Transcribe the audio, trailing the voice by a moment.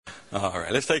All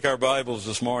right, let's take our Bibles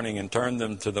this morning and turn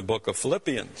them to the book of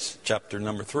Philippians, chapter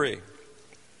number 3.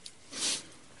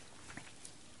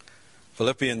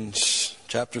 Philippians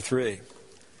chapter 3.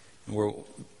 And we'll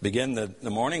begin the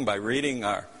morning by reading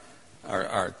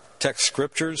our text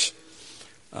scriptures.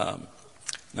 Now,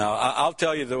 I'll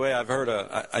tell you the way I've heard.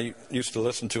 I used to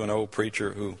listen to an old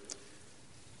preacher who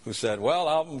said, well,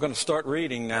 I'm going to start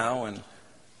reading now, and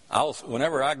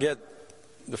whenever I get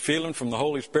the feeling from the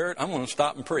Holy Spirit, I'm going to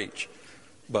stop and preach.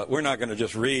 But we're not going to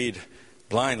just read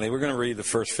blindly. We're going to read the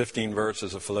first 15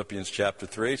 verses of Philippians chapter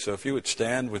 3. So if you would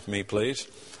stand with me, please,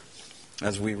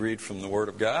 as we read from the Word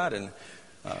of God. And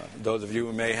those of you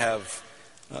who may have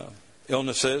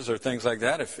illnesses or things like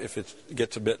that, if it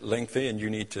gets a bit lengthy and you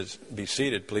need to be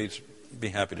seated, please be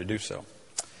happy to do so.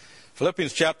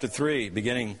 Philippians chapter 3,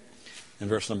 beginning in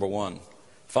verse number 1.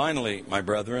 Finally, my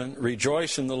brethren,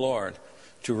 rejoice in the Lord.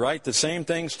 To write the same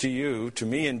things to you, to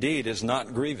me indeed, is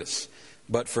not grievous,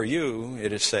 but for you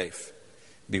it is safe.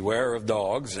 Beware of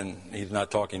dogs, and he's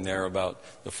not talking there about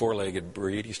the four-legged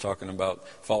breed. He's talking about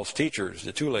false teachers,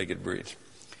 the two-legged breeds.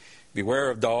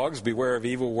 Beware of dogs, beware of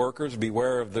evil workers,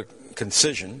 beware of the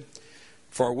concision.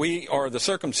 For we are the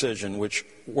circumcision which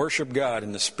worship God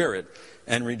in the Spirit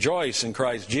and rejoice in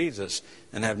Christ Jesus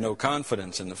and have no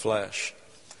confidence in the flesh.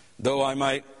 Though I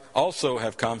might also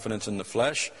have confidence in the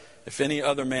flesh, if any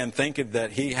other man thinketh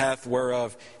that he hath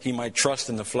whereof he might trust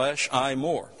in the flesh, I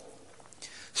more.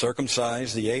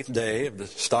 Circumcised the 8th day of the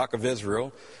stock of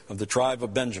Israel, of the tribe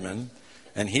of Benjamin,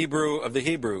 and Hebrew of the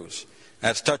Hebrews,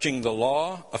 as touching the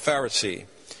law, a Pharisee,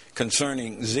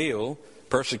 concerning zeal,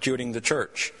 persecuting the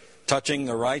church, touching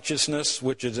the righteousness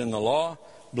which is in the law,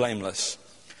 blameless.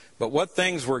 But what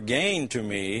things were gained to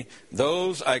me,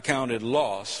 those I counted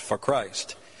loss for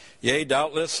Christ. Yea,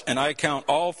 doubtless, and I count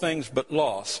all things but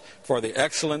loss for the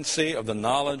excellency of the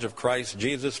knowledge of Christ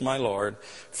Jesus my Lord,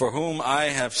 for whom I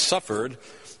have suffered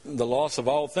the loss of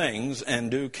all things, and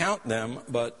do count them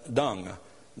but dung,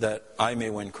 that I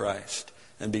may win Christ,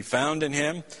 and be found in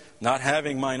him, not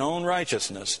having mine own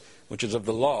righteousness, which is of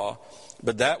the law,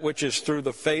 but that which is through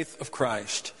the faith of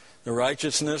Christ, the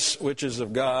righteousness which is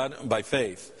of God by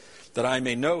faith, that I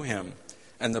may know him,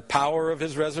 and the power of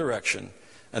his resurrection,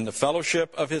 and the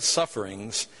fellowship of his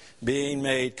sufferings, being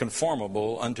made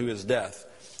conformable unto his death,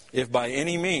 if by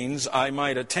any means I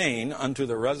might attain unto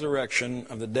the resurrection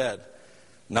of the dead.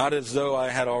 Not as though I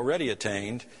had already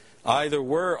attained, either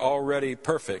were already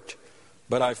perfect,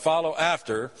 but I follow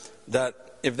after,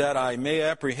 that if that I may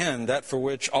apprehend that for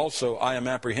which also I am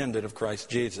apprehended of Christ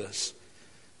Jesus.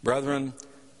 Brethren,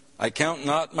 I count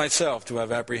not myself to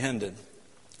have apprehended,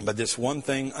 but this one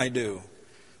thing I do,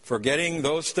 forgetting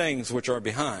those things which are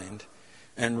behind,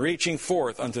 and reaching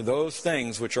forth unto those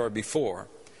things which are before,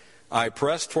 I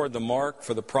press toward the mark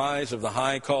for the prize of the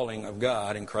high calling of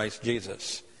God in Christ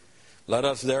Jesus. Let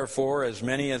us therefore, as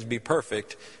many as be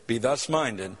perfect, be thus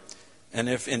minded, and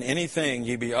if in anything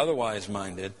ye be otherwise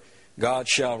minded, God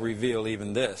shall reveal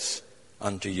even this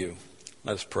unto you.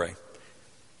 Let us pray.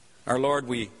 Our Lord,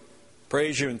 we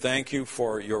praise you and thank you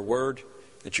for your word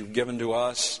that you've given to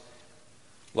us.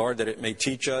 Lord, that it may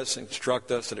teach us, instruct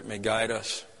us, that it may guide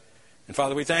us. And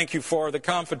Father, we thank you for the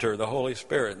Comforter, the Holy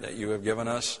Spirit, that you have given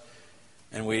us.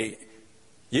 And we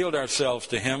yield ourselves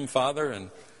to him, Father,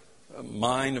 and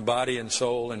mind, body, and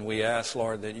soul. And we ask,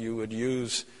 Lord, that you would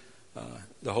use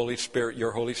the Holy Spirit,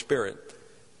 your Holy Spirit,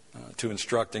 to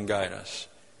instruct and guide us.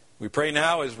 We pray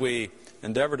now as we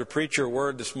endeavor to preach your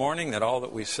word this morning, that all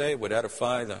that we say would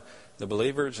edify the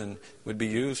believers and would be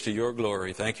used to your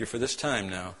glory. Thank you for this time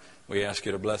now. We ask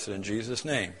you to bless it in Jesus'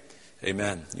 name.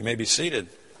 Amen. You may be seated.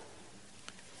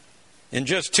 In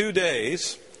just 2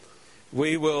 days,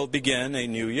 we will begin a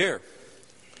new year.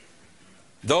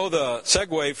 Though the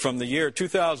segue from the year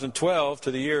 2012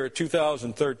 to the year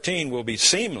 2013 will be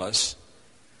seamless,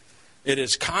 it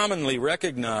is commonly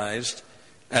recognized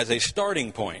as a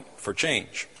starting point for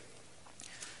change.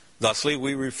 Thusly,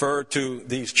 we refer to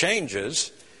these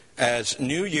changes as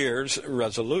New Year's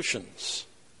resolutions.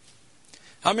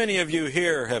 How many of you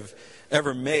here have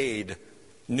ever made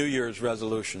New Year's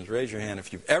resolutions? Raise your hand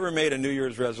if you've ever made a New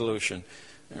Year's resolution.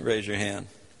 Raise your hand.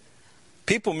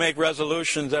 People make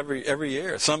resolutions every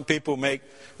year. Some people make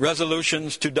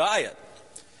resolutions to diet.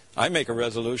 I make a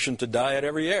resolution to diet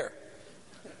every year.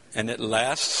 And it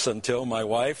lasts until my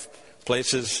wife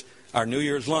places our New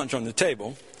Year's lunch on the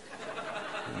table.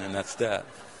 And then that's that.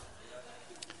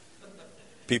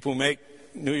 People make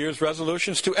New Year's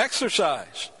resolutions to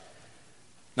exercise.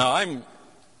 Now,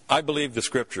 I believe the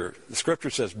Scripture. The Scripture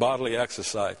says bodily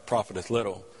exercise profiteth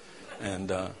little. And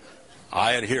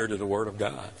I adhere to the Word of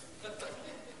God.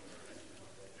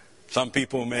 Some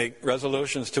people make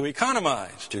resolutions to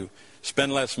economize, to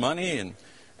spend less money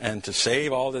and to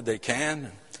save all that they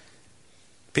can.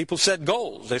 People set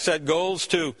goals. They set goals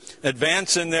to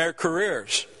advance in their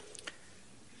careers.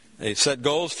 They set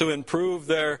goals to improve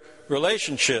their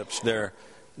relationships, their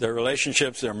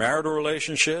relationships, their marital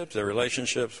relationships, their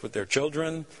relationships with their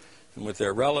children and with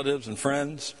their relatives and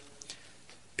friends.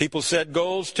 People set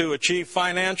goals to achieve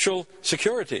financial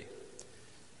security.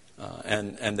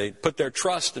 And they put their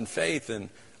trust and faith in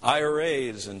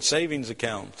IRAs and savings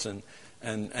accounts and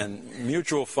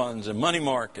mutual funds and money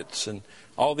markets and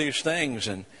all these things.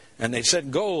 And they set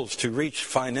goals to reach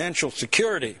financial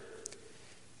security.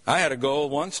 I had a goal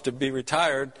once to be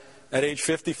retired at age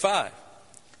 55.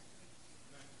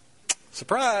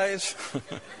 Surprise!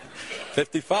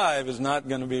 55 is not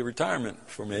going to be retirement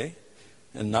for me,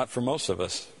 and not for most of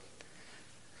us.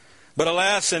 But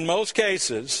alas, in most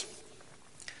cases,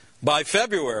 by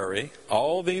February,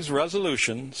 all these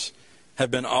resolutions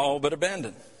have been all but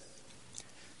abandoned,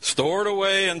 stored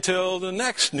away until the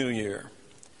next new year.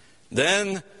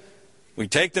 Then we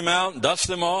take them out and dust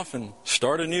them off and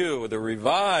start anew with a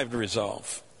revived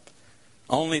resolve,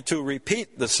 only to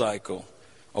repeat the cycle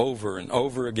over and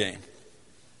over again.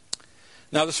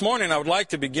 Now this morning I would like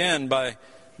to begin by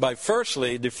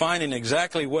firstly defining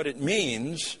exactly what it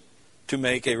means to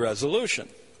make a resolution.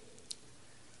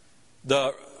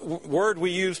 The word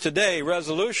we use today,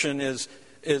 resolution, is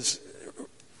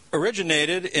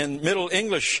originated in Middle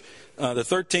English, the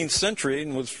 13th century,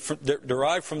 and was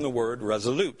derived from the word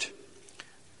resolute.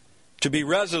 To be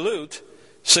resolute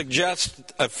suggests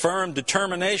a firm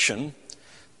determination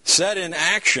set in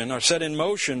action or set in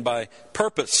motion by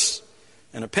purpose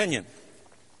and opinion.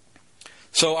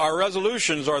 So our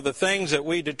resolutions are the things that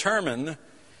we determine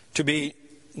to be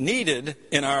needed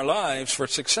in our lives for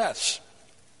success,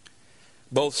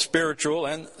 both spiritual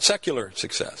and secular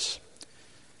success.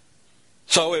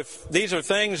 So if these are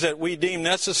things that we deem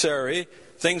necessary,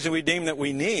 things that we deem that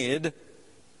we need,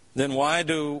 then why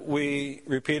do we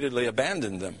repeatedly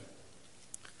abandon them?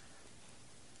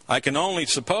 I can only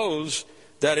suppose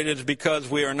that it is because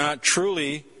we are not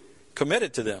truly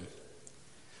committed to them.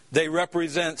 They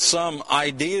represent some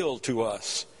ideal to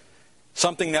us,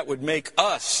 something that would make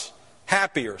us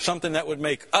happier, something that would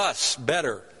make us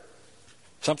better,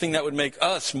 something that would make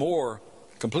us more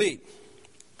complete.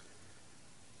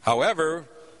 However,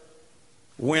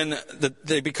 when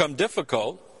they become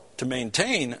difficult to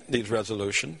maintain these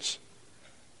resolutions,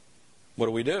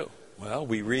 what do? Well,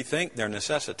 we rethink their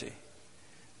necessity.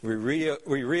 We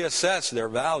reassess their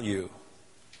value.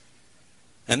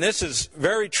 And this is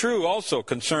very true also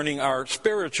concerning our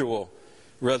spiritual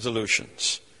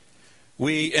resolutions.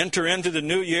 We enter into the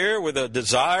new year with a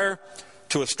desire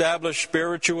to establish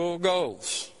spiritual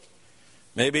goals.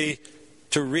 Maybe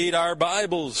to read our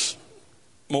Bibles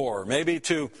more. Maybe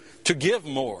to give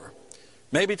more.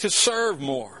 Maybe to serve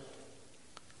more.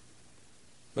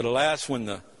 But alas, when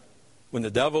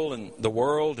the devil and the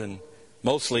world and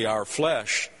mostly our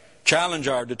flesh challenge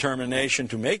our determination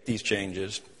to make these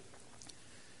changes,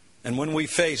 and when we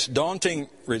face daunting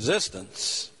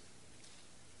resistance,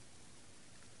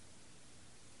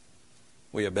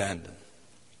 we abandon.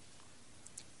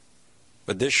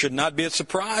 But this should not be a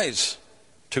surprise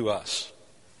to us,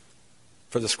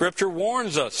 for the Scripture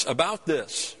warns us about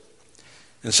this.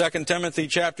 In 2 Timothy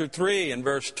chapter 3 and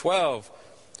verse 12,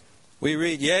 we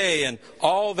read, "Yea, and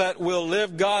all that will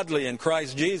live godly in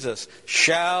Christ Jesus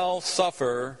shall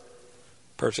suffer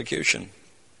persecution.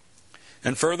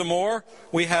 And furthermore,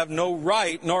 we have no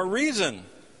right nor reason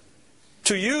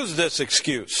to use this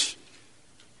excuse.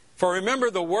 For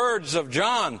remember the words of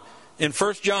John in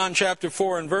 1 John chapter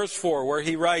 4 and verse 4, where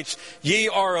he writes, "Ye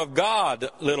are of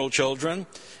God, little children,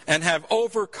 and have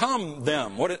overcome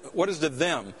them." What is the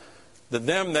them? The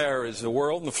them there is the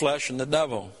world and the flesh and the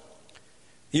devil.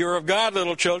 "You are of God,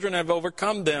 little children, and have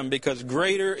overcome them, because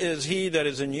greater is he that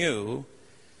is in you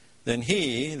than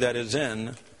he that is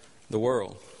in the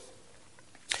world."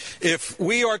 If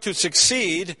we are to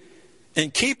succeed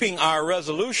in keeping our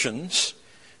resolutions,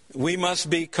 we must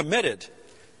be committed,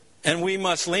 and we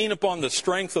must lean upon the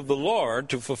strength of the Lord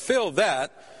to fulfill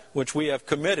that which we have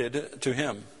committed to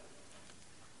Him,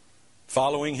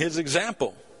 following His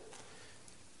example.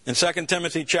 In 2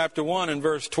 Timothy chapter 1 and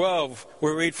verse 12,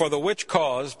 we read, "For the which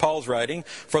cause," Paul's writing,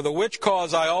 "for the which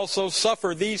cause I also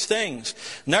suffer these things.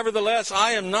 Nevertheless,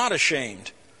 I am not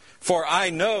ashamed. For I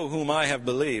know whom I have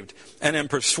believed, and am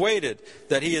persuaded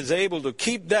that he is able to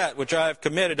keep that which I have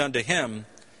committed unto him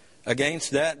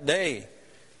against that day."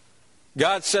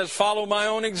 God says, follow my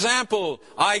own example.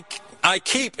 I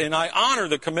keep and I honor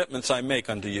the commitments I make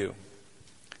unto you.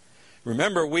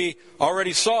 Remember, we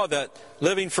already saw that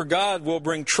living for God will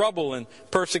bring trouble and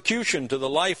persecution to the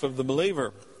life of the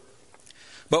believer.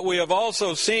 But we have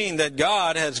also seen that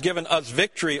God has given us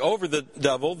victory over the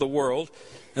devil, the world,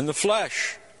 and the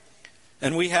flesh.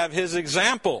 And we have His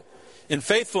example in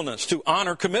faithfulness to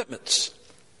honor commitments.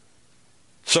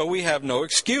 So we have no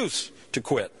excuse to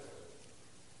quit,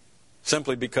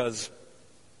 simply because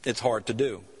it's hard to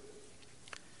do.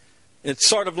 It's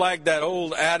sort of like that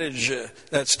old adage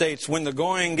that states, when the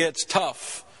going gets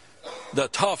tough, the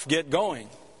tough get going.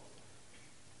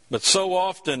 But so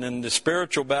often in the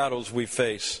spiritual battles we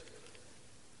face,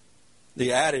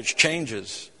 the adage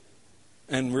changes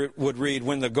and would read,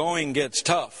 when the going gets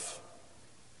tough,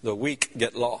 the weak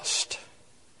get lost.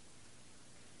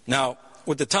 Now,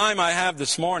 with the time I have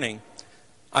this morning,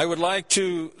 I would like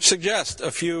to suggest a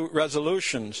few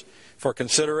resolutions for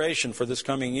consideration for this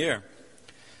coming year.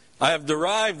 I have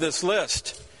derived this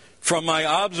list from my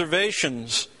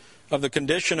observations of the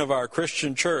condition of our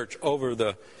Christian church over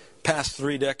the past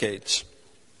 3 decades.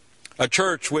 A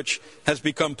church which has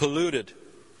become polluted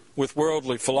with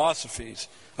worldly philosophies.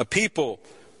 A people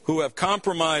who have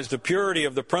compromised the purity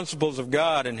of the principles of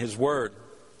God and His Word.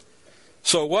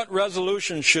 So what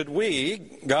resolution should we,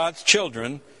 God's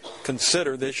children,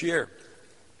 consider this year?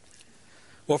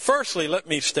 Well, firstly, let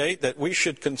me state that we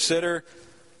should consider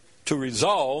to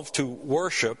resolve to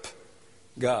worship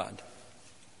God.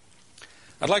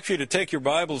 I'd like for you to take your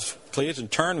Bibles, please, and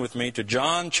turn with me to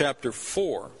John chapter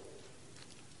 4.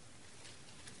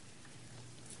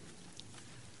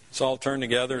 Let's all turn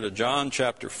together to John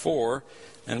chapter 4,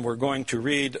 and we're going to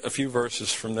read a few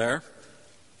verses from there.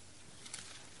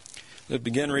 Let's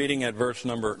begin reading at verse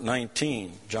number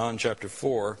 19. John chapter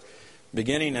 4,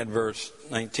 beginning at verse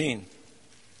 19.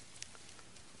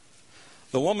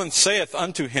 The woman saith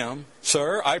unto him,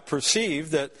 Sir, I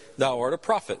perceive that thou art a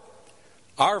prophet.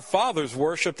 Our fathers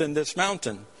worshipped in this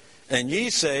mountain, and ye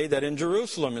say that in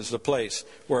Jerusalem is the place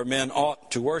where men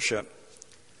ought to worship.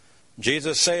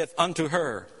 Jesus saith unto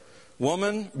her,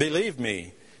 Woman, believe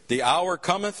me, the hour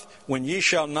cometh when ye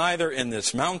shall neither in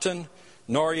this mountain,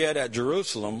 nor yet at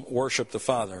Jerusalem worship the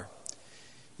Father.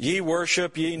 Ye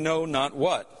worship ye know not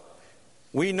what.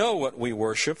 We know what we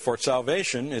worship, for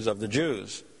salvation is of the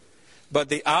Jews. But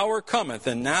the hour cometh,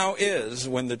 and now is,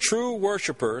 when the true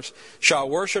worshippers shall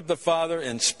worship the Father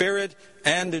in spirit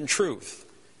and in truth.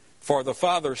 For the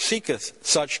Father seeketh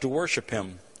such to worship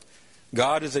Him.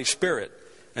 God is a spirit,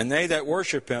 and they that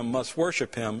worship Him must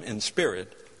worship Him in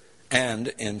spirit and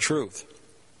in truth.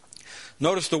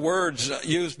 Notice the words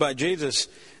used by Jesus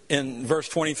in verse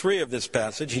 23 of this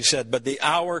passage. He said, But the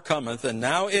hour cometh, and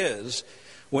now is,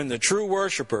 when the true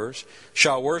worshippers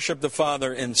shall worship the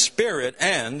Father in spirit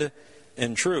and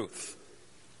in truth.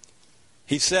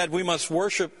 He said we must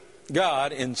worship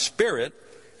God in spirit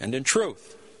and in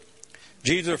truth.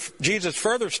 Jesus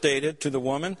further stated to the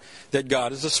woman that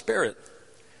God is a spirit,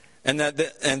 and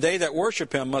they that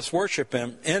worship Him must worship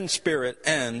Him in spirit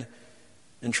and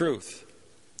in truth.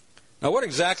 Now, what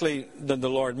exactly did the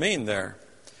Lord mean there?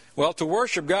 Well, to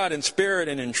worship God in spirit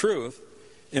and in truth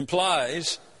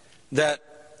implies that,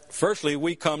 firstly,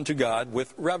 we come to God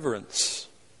with reverence.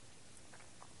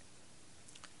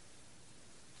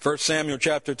 1 Samuel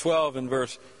chapter 12 and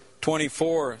verse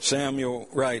 24, Samuel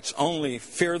writes, Only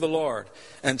fear the Lord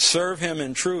and serve Him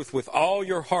in truth with all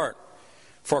your heart,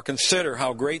 for consider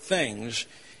how great things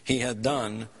He hath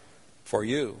done for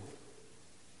you.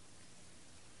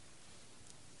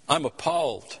 I'm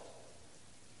appalled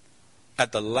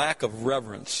at the lack of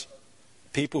reverence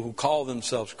people who call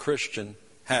themselves Christian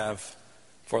have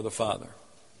for the Father.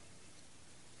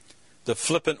 The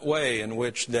flippant way in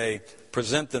which they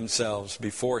present themselves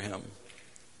before Him.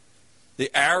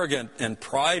 The arrogant and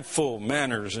prideful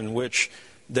manners in which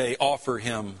they offer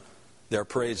Him their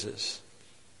praises.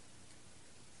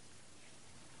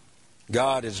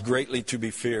 God is greatly to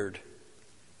be feared.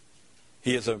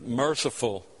 He is a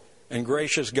merciful and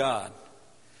gracious God.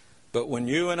 But when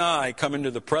you and I come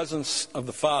into the presence of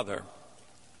the Father,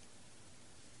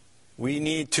 we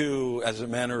need to, as a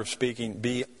manner of speaking,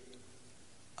 be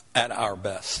at our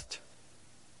best.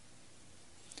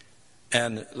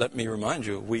 And let me remind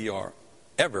you, we are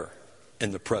ever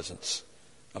in the presence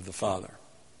of the Father.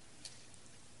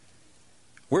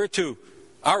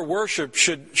 Our worship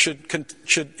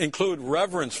should include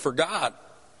reverence for God.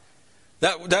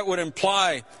 That would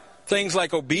imply things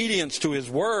like obedience to His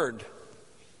Word.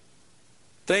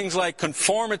 Things like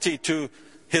conformity to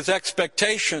His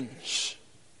expectations.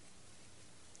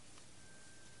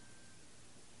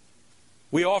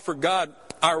 We offer God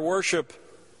our worship,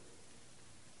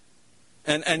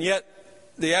 and yet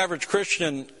the average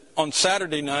Christian on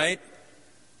Saturday night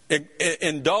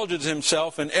indulges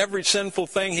himself in every sinful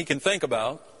thing he can think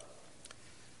about,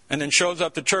 and then shows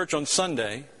up to church on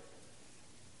Sunday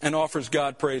and offers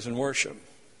God praise and worship.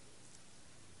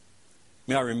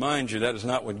 May I remind you, that is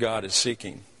not what God is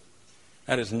seeking.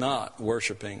 That is not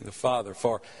worshiping the Father.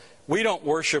 For we don't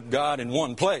worship God in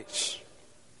one place.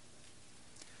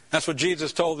 That's what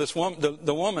Jesus told this woman,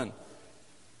 the woman.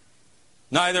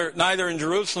 Neither in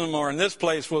Jerusalem or in this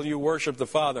place will you worship the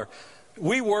Father.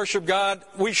 We worship God.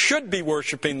 We should be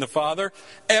worshiping the Father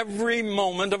every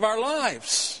moment of our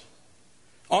lives.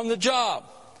 On the job,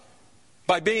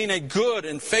 by being a good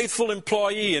and faithful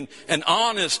employee and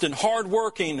honest and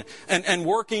hardworking and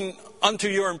working unto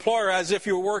your employer as if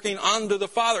you were working unto the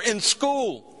Father. In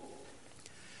school,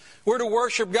 we're to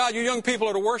worship God. You young people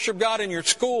are to worship God in your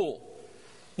school.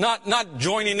 Not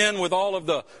joining in with all of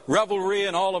the revelry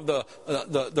and all of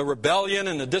the rebellion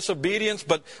and the disobedience,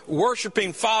 but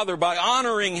worshiping Father by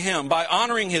honoring Him, by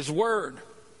honoring His Word.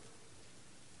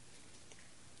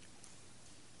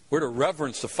 We're to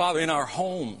reverence the Father in our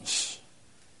homes.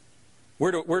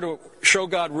 We're to show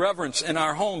God reverence in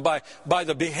our home by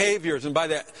the behaviors and by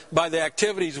the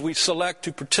activities we select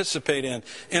to participate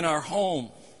in our home.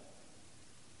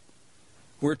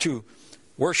 We're to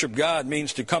worship God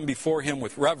means to come before Him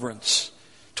with reverence,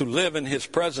 to live in His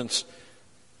presence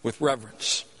with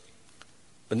reverence.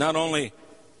 But not only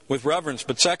with reverence,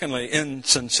 but secondly, in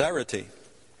sincerity.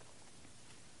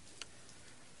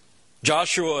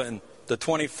 Joshua, in the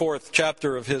 24th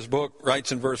chapter of his book,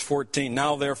 writes in verse 14,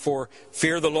 "Now therefore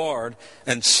fear the Lord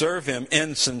and serve Him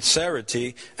in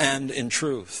sincerity and in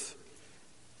truth."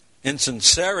 In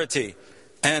sincerity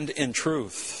and in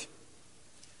truth.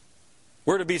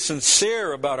 We're to be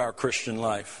sincere about our Christian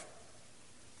life.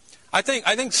 I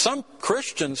think some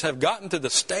Christians have gotten to the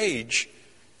stage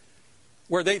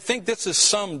where they think this is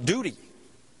some duty.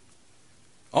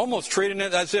 Almost treating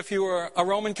it as if you were a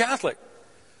Roman Catholic.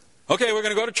 Okay, we're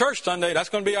going to go to church Sunday. That's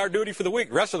going to be our duty for the week.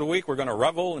 The rest of the week, we're going to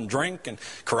revel and drink and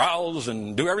carouse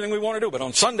and do everything we want to do. But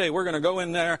on Sunday, we're going to go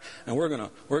in there and we're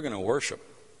going to worship.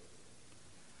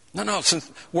 No.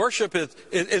 Worship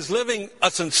is living a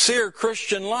sincere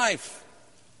Christian life.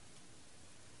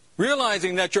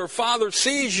 Realizing that your Father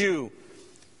sees you.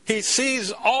 He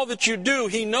sees all that you do.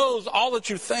 He knows all that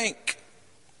you think.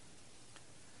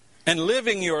 And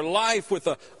living your life with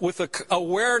a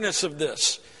awareness of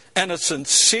this. And a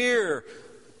sincere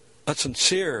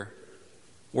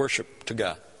worship to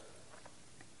God.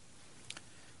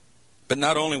 But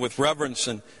not only with reverence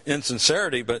and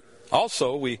sincerity, but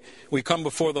also we come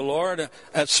before the Lord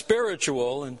as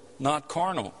spiritual and not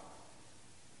carnal.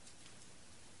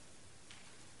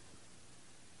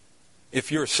 If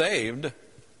you're saved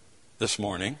this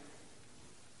morning,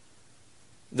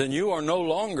 then you are no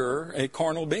longer a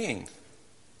carnal being.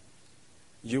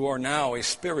 You are now a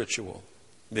spiritual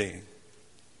being.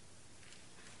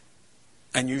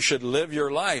 And you should live your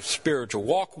life spiritual.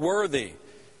 Walk worthy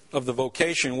of the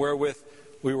vocation wherewith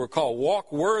we were called.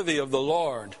 Walk worthy of the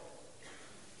Lord.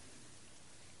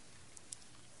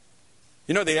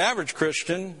 You know, the average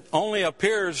Christian only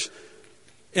appears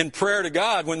in prayer to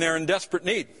God when they're in desperate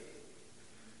need.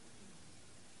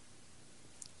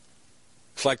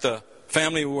 It's like the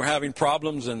family who were having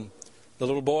problems, and the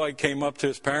little boy came up to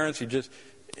his parents.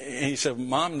 He said,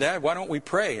 "Mom, Dad, why don't we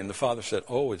pray?" And the father said,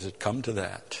 "Oh, has it come to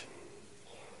that?"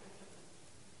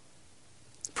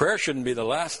 Prayer shouldn't be the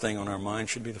last thing on our mind.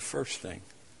 It should be the first thing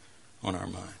on our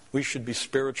mind. We should be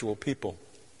spiritual people.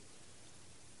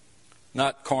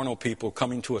 Not carnal people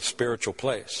coming to a spiritual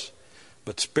place,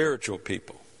 but spiritual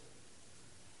people.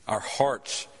 Our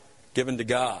hearts given to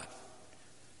God.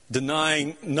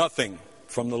 Denying nothing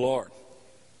from the Lord.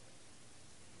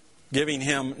 Giving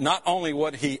Him not only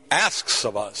what He asks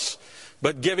of us,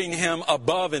 but giving Him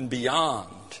above and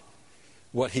beyond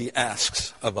what He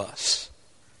asks of us.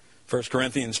 1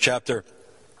 Corinthians chapter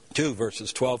 2,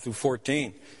 verses 12 through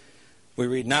 14. We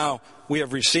read, "Now we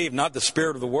have received not the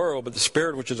spirit of the world, but the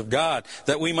Spirit which is of God,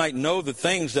 that we might know the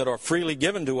things that are freely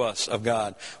given to us of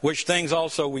God, which things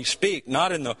also we speak,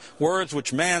 not in the words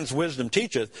which man's wisdom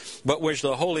teacheth, but which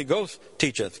the Holy Ghost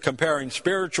teacheth, comparing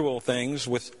spiritual things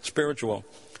with spiritual.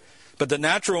 But the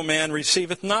natural man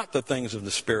receiveth not the things of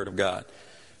the Spirit of God,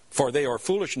 for they are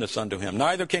foolishness unto him,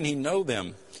 neither can he know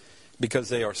them, because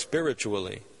they are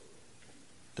spiritually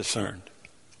discerned."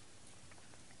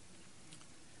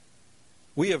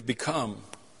 We have become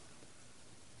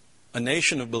a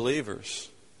nation of believers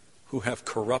who have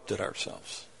corrupted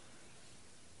ourselves.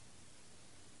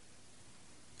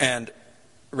 And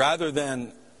rather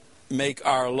than change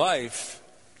our life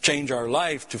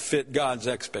to fit God's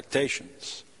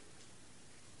expectations,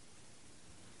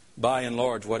 by and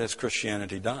large, what has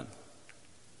Christianity done?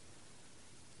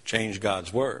 Change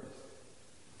God's Word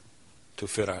to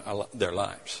fit their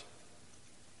lives.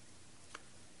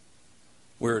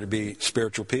 We're to be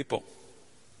spiritual people,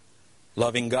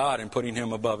 loving God and putting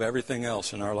Him above everything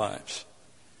else in our lives.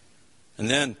 And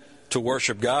then to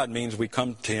worship God means we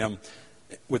come to Him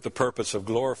with the purpose of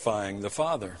glorifying the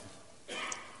Father.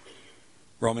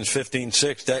 Romans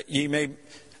 15:6, that ye may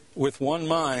with one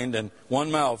mind and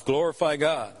one mouth glorify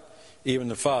God, even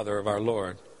the Father of our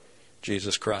Lord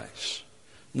Jesus Christ.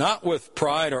 Not with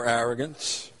pride or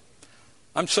arrogance.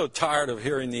 I'm so tired of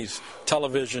hearing these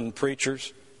television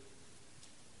preachers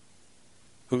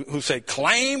who say,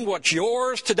 claim what's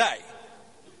yours today.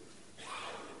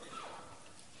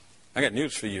 I got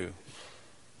news for you.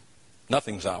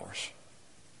 Nothing's ours.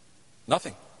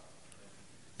 Nothing.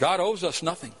 God owes us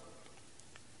nothing.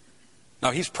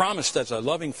 Now, He's promised as a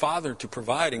loving Father to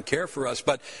provide and care for us,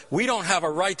 but we don't have a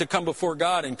right to come before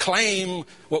God and claim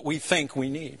what we think we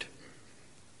need.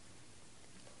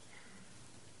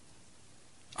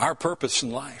 Our purpose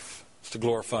in life is to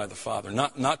glorify the Father,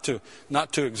 not to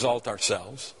exalt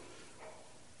ourselves,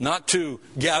 not to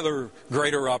gather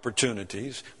greater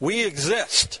opportunities. We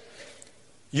exist.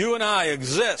 You and I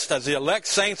exist as the elect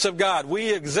saints of God.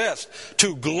 We exist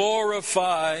to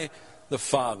glorify the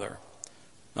Father.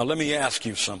 Now let me ask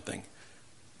you something.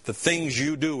 The things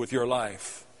you do with your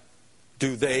life,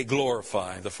 do they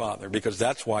glorify the Father? Because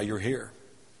that's why you're here.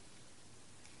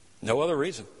 No other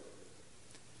reason.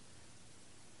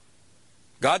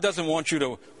 God doesn't want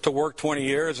you to work 20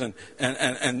 years and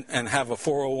have a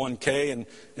 401k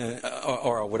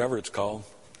or whatever it's called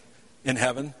in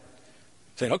heaven.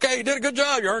 Saying, okay, you did a good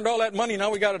job. You earned all that money. Now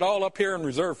we got it all up here in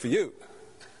reserve for you.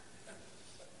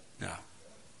 No.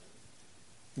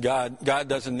 God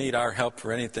doesn't need our help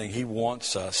for anything. He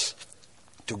wants us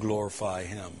to glorify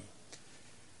Him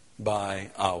by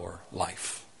our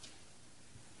life.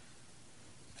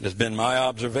 It has been my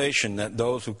observation that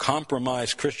those who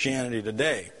compromise Christianity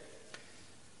today,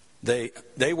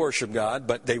 they worship God,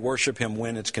 but they worship Him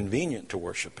when it's convenient to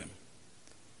worship Him.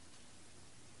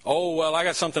 Oh, well, I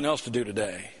got something else to do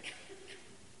today.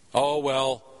 Oh,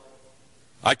 well,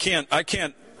 I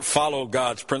can't follow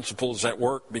God's principles at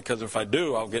work because if I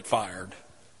do, I'll get fired.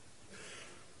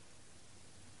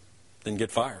 Then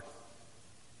get fired.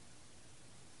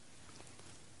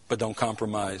 But don't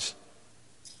compromise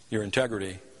your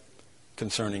integrity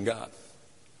concerning God.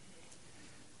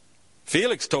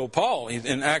 Felix told Paul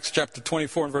in Acts chapter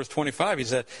 24 and verse 25, he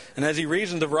said, and as he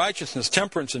reasoned of righteousness,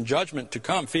 temperance, and judgment to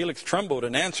come, Felix trembled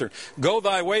and answered, go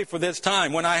thy way for this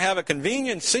time. When I have a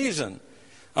convenient season,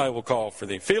 I will call for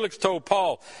thee. Felix told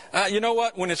Paul, you know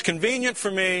what? When it's convenient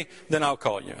for me, then I'll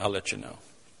call you. I'll let you know.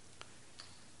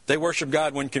 They worship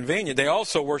God when convenient. They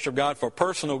also worship God for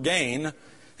personal gain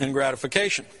and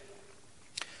gratification.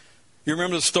 You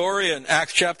remember the story in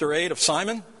Acts chapter 8 of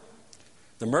Simon,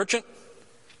 the merchant,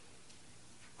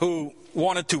 who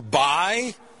wanted to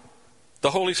buy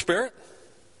the Holy Spirit?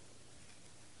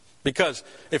 Because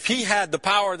if he had the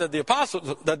power that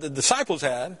the disciples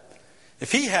had,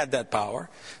 if he had that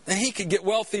power, then he could get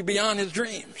wealthy beyond his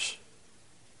dreams.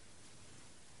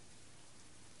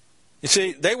 You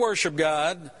see, they worship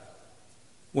God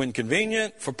when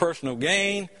convenient, for personal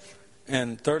gain,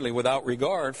 and thirdly, without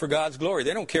regard for God's glory.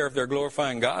 They don't care if they're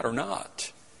glorifying God or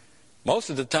not.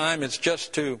 Most of the time, it's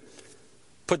just to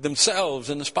put themselves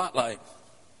in the spotlight.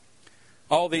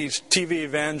 All these TV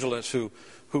evangelists who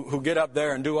get up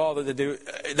there and do all that they do,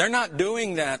 they're not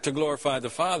doing that to glorify the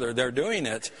Father. They're doing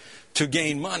it to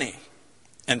gain money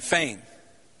and fame.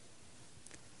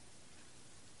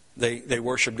 They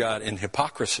worship God in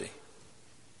hypocrisy.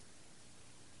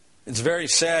 It's very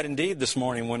sad indeed this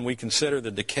morning when we consider the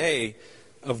decay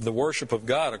of the worship of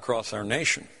God across our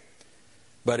nation.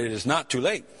 But it is not too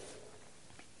late.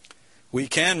 We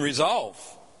can resolve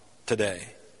today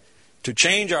to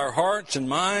change our hearts and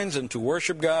minds and to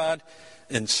worship God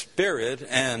in spirit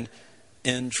and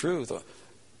in truth.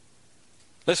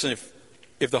 Listen,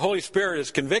 if the Holy Spirit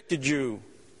has convicted you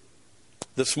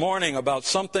this morning about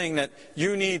something that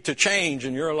you need to change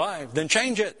in your life, then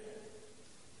change it.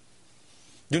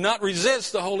 Do not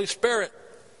resist the Holy Spirit.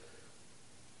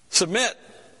 Submit.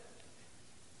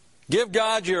 Give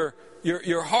God your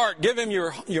heart. Give Him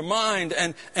your mind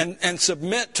and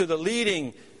submit to the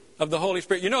leading of the Holy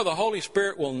Spirit. You know, the Holy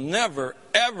Spirit will never,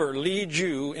 ever lead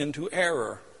you into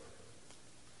error.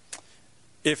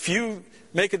 If you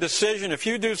make a decision, if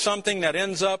you do something that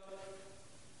ends up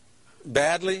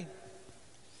badly,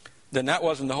 then that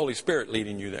wasn't the Holy Spirit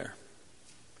leading you there.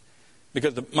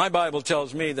 Because my Bible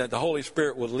tells me that the Holy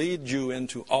Spirit will lead you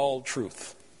into all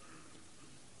truth.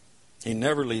 He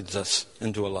never leads us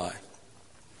into a lie.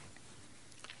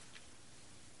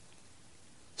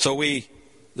 So we,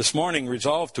 this morning,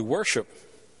 resolve to worship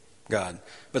God.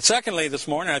 But secondly, this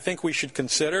morning, I think we should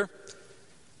consider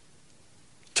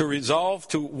to resolve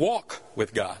to walk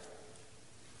with God.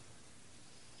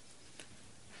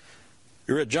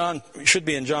 You're at John, you should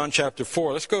be in John chapter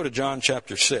 4. Let's go to John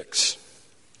chapter 6.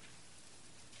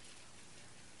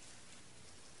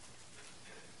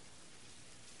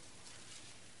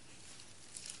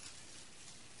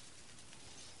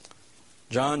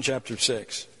 John chapter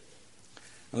 6.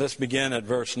 And let's begin at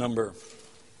verse number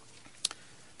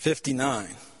 59.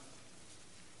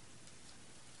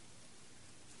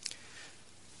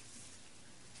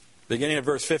 Beginning at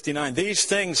verse 59. These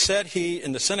things said he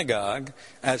in the synagogue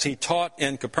as he taught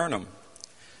in Capernaum.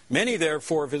 Many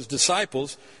therefore of his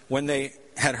disciples, when they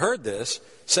had heard this,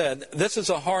 said, This is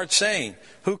a hard saying.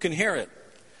 Who can hear it?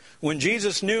 When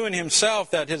Jesus knew in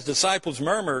himself that his disciples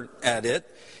murmured at it,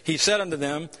 he said unto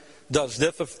them, Does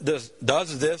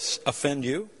this offend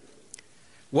you?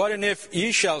 What and if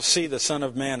ye shall see the Son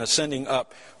of Man ascending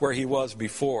up where he was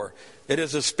before? It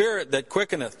is the Spirit that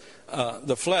quickeneth,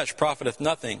 the flesh profiteth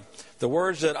nothing. The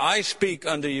words that I speak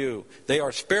unto you, they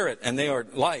are spirit and they are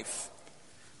life.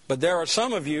 But there are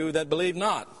some of you that believe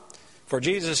not. For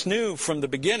Jesus knew from the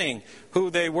beginning who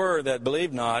they were that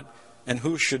believed not, and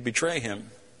who should betray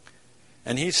him.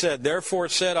 And he said, Therefore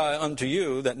said I unto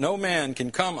you, that no man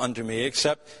can come unto me,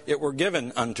 except it were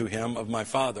given unto him of my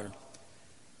Father.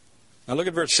 Now look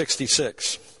at verse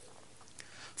 66.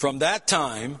 From that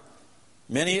time,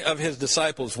 many of his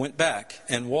disciples went back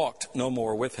and walked no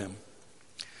more with him.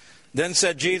 Then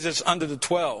said Jesus unto the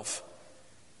 12,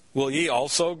 Will ye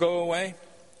also go away?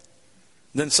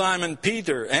 Then Simon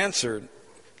Peter answered,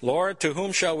 Lord, to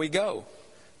whom shall we go?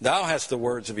 Thou hast the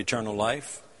words of eternal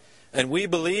life. And we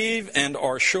believe and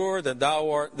are sure that thou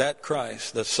art that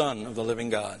Christ, the Son of the living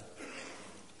God.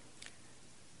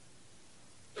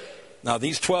 Now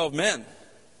these 12 men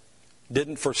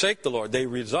didn't forsake the Lord. They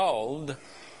resolved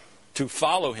to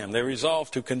follow him. They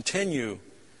resolved to continue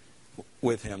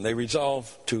with him. They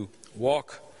resolved to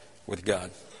walk with God.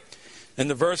 In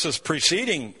the verses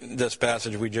preceding this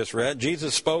passage we just read,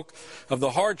 Jesus spoke of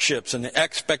the hardships and the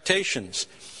expectations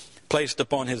placed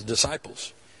upon his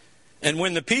disciples. And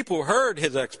when the people heard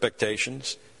his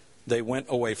expectations, they went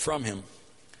away from him.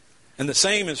 And the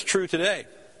same is true today.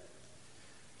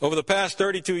 Over the past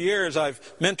 32 years, I've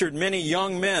mentored many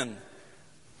young men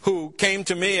who came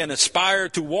to me and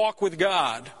aspired to walk with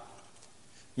God.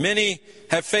 Many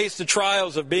have faced the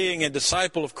trials of being a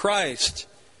disciple of Christ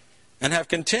and have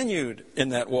continued in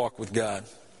that walk with God.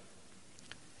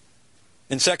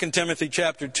 In 2 Timothy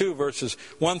chapter 2, verses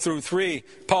 1 through 3,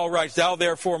 Paul writes, Thou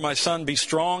therefore, my son, be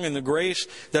strong in the grace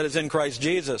that is in Christ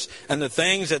Jesus, and the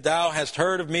things that thou hast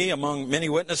heard of me among many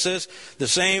witnesses, the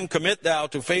same commit thou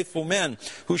to faithful men,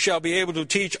 who shall be able to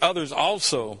teach others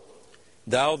also.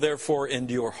 Thou therefore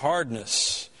endure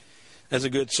hardness as a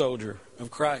good soldier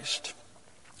of Christ.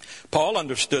 Paul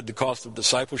understood the cost of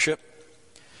discipleship.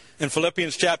 In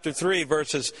Philippians chapter 3,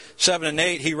 verses 7 and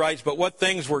 8, he writes, But what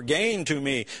things were gained to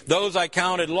me, those I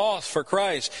counted loss for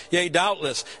Christ. Yea,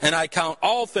 doubtless, and I count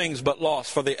all things but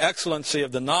loss for the excellency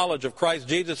of the knowledge of Christ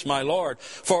Jesus my Lord,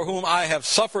 for whom I have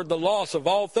suffered the loss of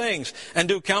all things, and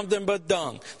do count them but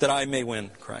dung, that I may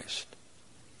win Christ.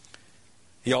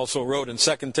 He also wrote in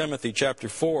 2 Timothy chapter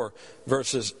 4,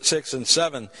 verses 6 and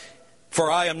 7, For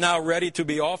I am now ready to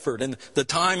be offered, and the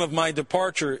time of my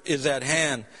departure is at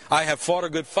hand. I have fought a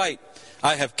good fight.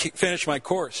 I have finished my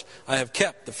course. I have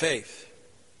kept the faith.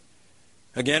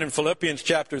 Again in Philippians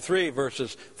chapter 3,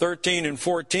 verses 13 and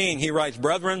 14, he writes,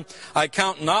 Brethren, I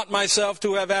count not myself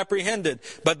to have apprehended,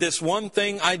 but this one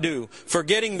thing I do,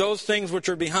 forgetting those things which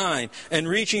are behind, and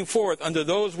reaching forth unto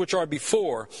those which are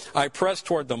before, I press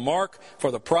toward the mark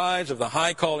for the prize of the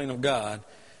high calling of God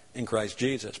in Christ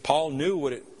Jesus. Paul knew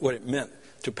what it meant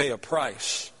to pay a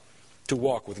price to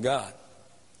walk with God.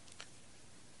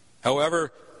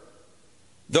 However,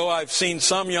 though I've seen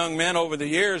some young men over the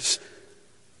years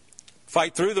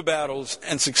fight through the battles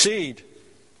and succeed,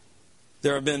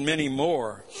 there have been many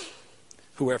more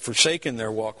who have forsaken their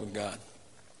walk with God.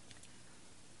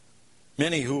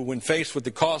 Many who, when faced with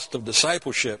the cost of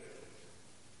discipleship,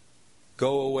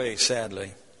 go away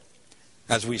sadly.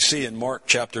 As we see in Mark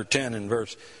chapter 10 and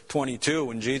verse 22,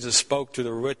 when Jesus spoke to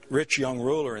the rich young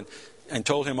ruler and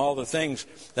told him all the things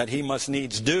that he must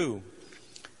needs do,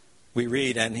 we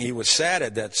read, And he was sad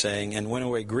at that saying, and went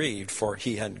away grieved, for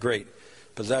he had great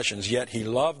possessions. Yet he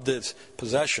loved his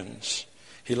possessions.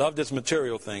 He loved his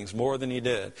material things more than he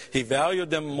did. He valued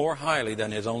them more highly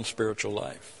than his own spiritual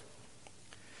life.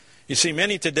 You see,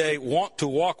 many today want to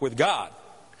walk with God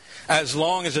as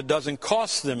long as it doesn't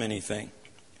cost them anything,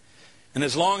 and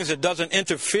as long as it doesn't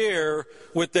interfere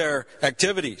with their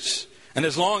activities, and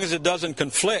as long as it doesn't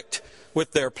conflict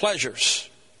with their pleasures.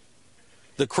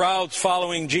 The crowds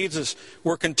following Jesus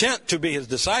were content to be his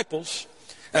disciples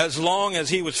as long as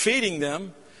he was feeding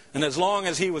them and as long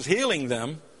as he was healing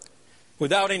them.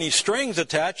 Without any strings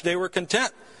attached, they were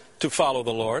content to follow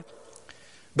the Lord.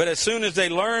 But as soon as they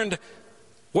learned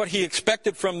what he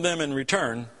expected from them in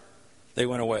return, they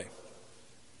went away.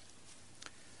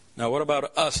 Now, what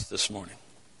about us this morning?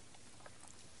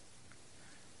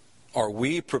 Are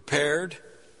we prepared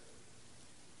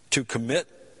to commit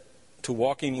to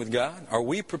walking with God? Are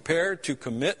we prepared to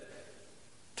commit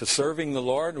to serving the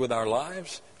Lord with our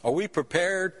lives? Are we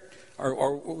prepared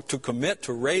or to commit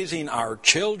to raising our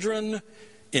children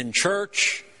in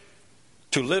church,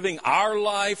 to living our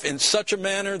life in such a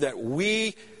manner that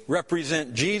we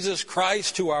represent Jesus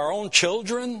Christ to our own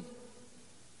children?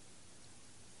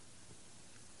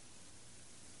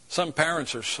 Some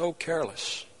parents are so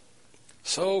careless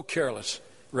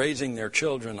raising their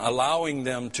children, allowing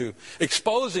them to,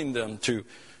 exposing them to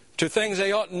things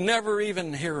they ought never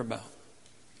even hear about.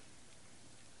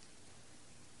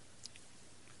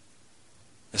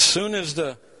 As soon as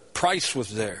the price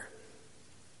was there,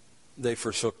 they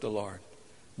forsook the Lord.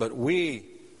 But we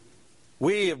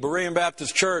of Berean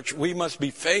Baptist Church, we must be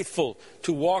faithful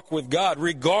to walk with God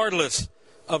regardless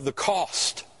of the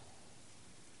cost.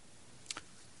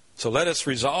 So let us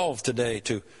resolve today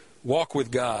to walk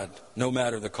with God no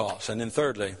matter the cost. And then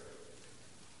thirdly,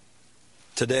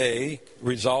 today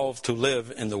resolve to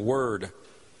live in the Word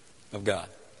of God.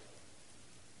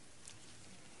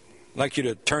 I'd like you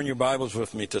to turn your Bibles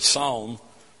with me to Psalm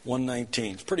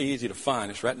 119. It's pretty easy to find.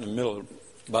 It's right in the middle of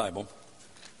the Bible.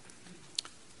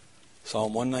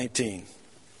 Psalm 119.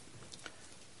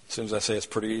 As soon as I say it's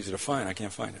pretty easy to find, I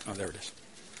can't find it. Oh, there it is.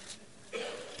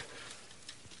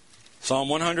 Psalm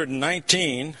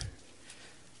 119,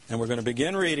 and we're going to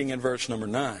begin reading in verse number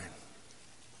 9.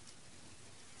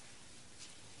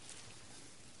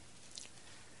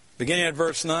 Beginning at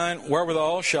verse 9,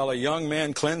 wherewithal shall a young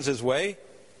man cleanse his way?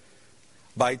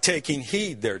 By taking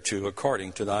heed thereto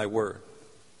according to thy word.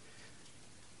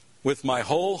 With my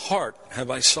whole heart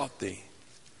have I sought thee.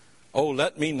 O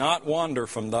let me not wander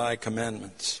from thy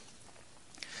commandments.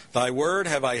 Thy word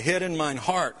have I hid in mine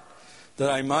heart, that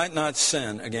I might not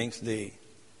sin against thee.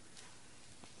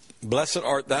 Blessed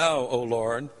art thou, O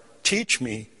Lord, teach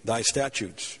me thy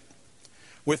statutes.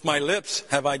 With my lips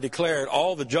have I declared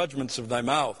all the judgments of thy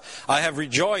mouth. I have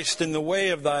rejoiced in the way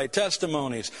of thy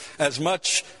testimonies, as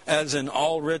much as in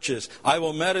all riches. I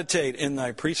will meditate in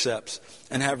thy precepts,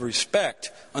 and have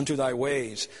respect unto thy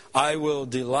ways. I will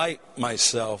delight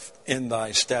myself in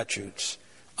thy statutes.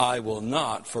 I will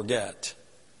not forget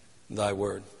thy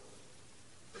word.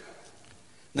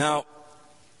 Now,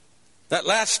 that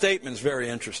last statement is very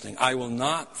interesting. I will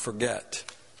not forget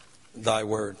thy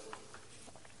word.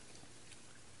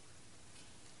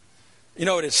 You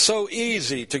know, it is so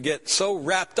easy to get so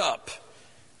wrapped up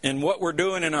in what we're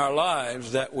doing in our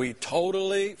lives that we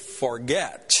totally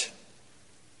forget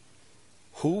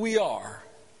who we are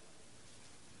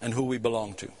and who we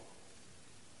belong to.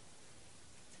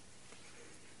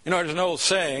 You know, there's an old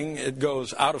saying, it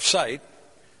goes out of sight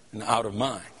and out of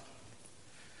mind.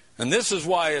 And this is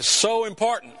why it's so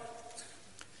important.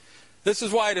 This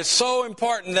is why it is so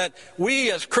important that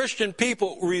we as Christian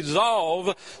people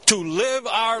resolve to live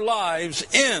our lives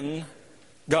in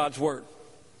God's Word.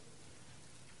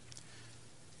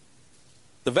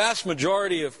 The vast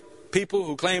majority of people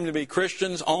who claim to be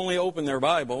Christians only open their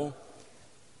Bible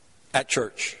at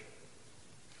church.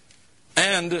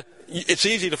 And it's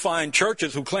easy to find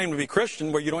churches who claim to be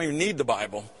Christian where you don't even need the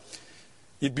Bible.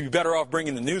 You'd be better off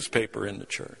bringing the newspaper into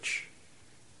church.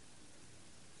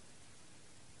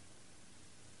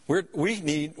 We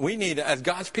need, as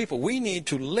God's people, we need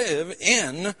to live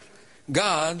in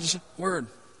God's Word.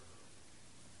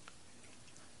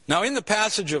 Now, in the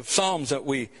passage of Psalms that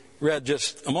we read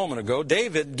just a moment ago,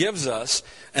 David gives us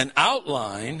an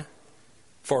outline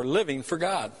for living for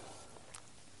God.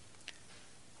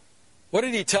 What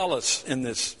did he tell us in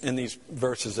these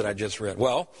verses that I just read?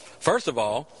 Well, first of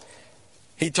all,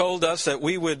 he told us that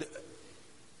we would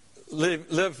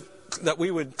that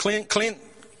we would clean.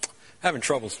 Having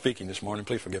trouble speaking this morning,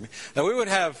 please forgive me. That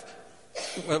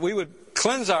we would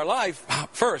cleanse our life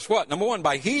first. What? Number one,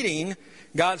 by heeding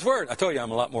God's Word. I told you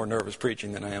I'm a lot more nervous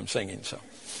preaching than I am singing. So,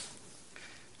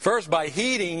 first, by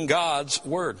heeding God's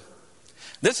Word.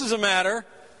 This is a matter,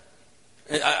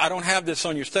 I don't have this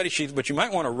on your study sheets, but you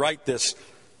might want to write this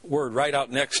word right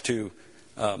out next to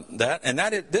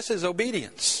this is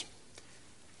obedience.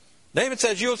 David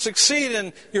says you'll succeed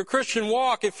in your Christian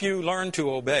walk if you learn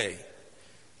to obey.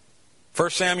 1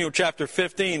 Samuel chapter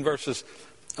 15, verses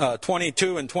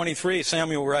 22 and 23,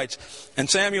 Samuel writes, "And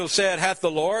Samuel said, Hath the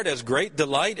Lord as great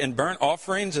delight in burnt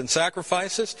offerings and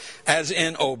sacrifices as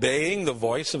in obeying the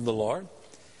voice of the Lord?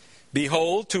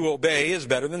 Behold, to obey is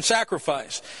better than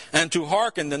sacrifice, and to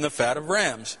hearken than the fat of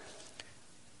rams."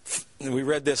 We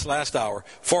read this last hour.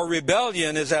 "For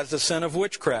rebellion is as the sin of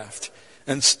witchcraft,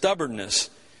 and stubbornness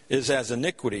is as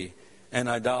iniquity and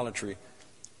idolatry."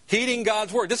 Heeding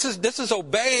God's word. This is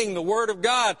obeying the word of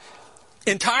God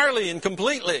entirely and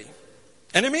completely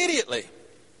and immediately.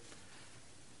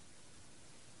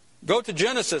 Go to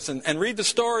Genesis and read the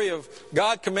story of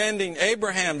God commanding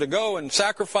Abraham to go and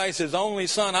sacrifice his only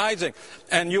son Isaac.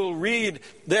 And you'll read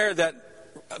there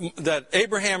that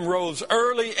Abraham rose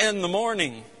early in the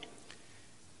morning.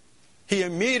 He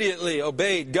immediately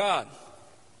obeyed God.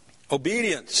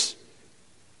 Obedience.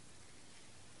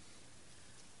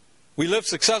 We live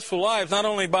successful lives not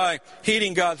only by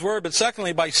heeding God's word, but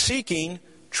secondly by seeking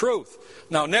truth.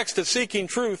 Now, next to seeking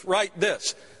truth, write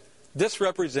this. This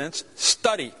represents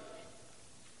study.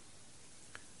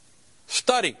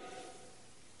 Study.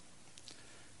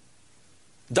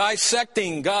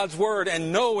 Dissecting God's word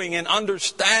and knowing and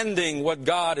understanding what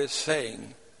God is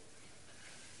saying.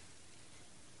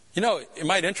 You know, it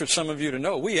might interest some of you to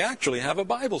know, we actually have a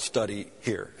Bible study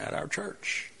here at our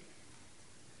church.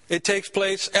 It takes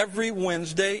place every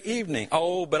Wednesday evening.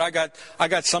 Oh, but I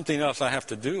got something else I have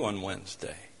to do on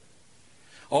Wednesday.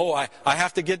 Oh, I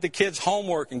have to get the kids'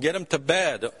 homework and get them to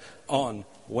bed on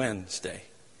Wednesday.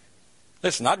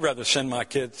 Listen, I'd rather send my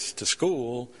kids to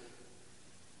school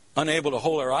unable to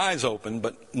hold their eyes open,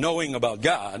 but knowing about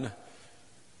God.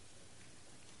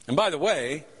 And by the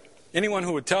way, anyone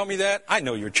who would tell me that, I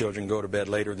know your children go to bed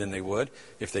later than they would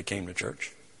if they came to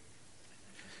church.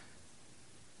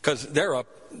 Because they're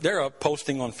up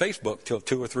posting on Facebook till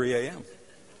 2 or 3 a.m.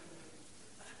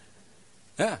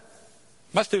 Yeah.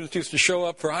 My students used to show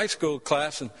up for high school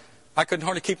class and I couldn't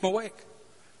hardly keep them awake.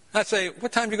 I'd say,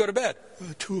 "What time do you go to bed?"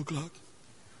 2 o'clock.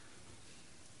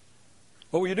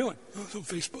 "What were you doing?" "I was on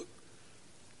Facebook."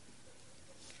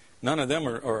 None of them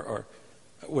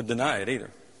would deny it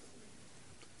either.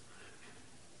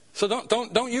 So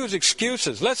don't use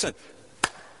excuses. Listen,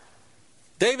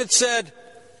 David said,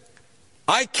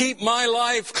 "I keep my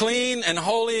life clean and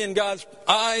holy in God's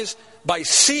eyes by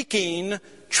seeking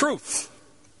truth."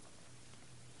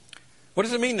 What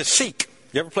does it mean to seek?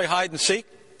 You ever play hide and seek?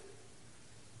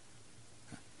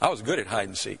 I was good at hide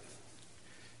and seek.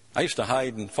 I used to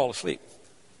hide and fall asleep.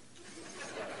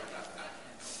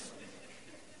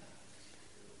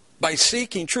 By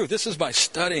seeking truth. This is by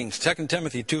studying. 2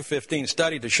 Timothy 2:15,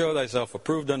 "Study to show thyself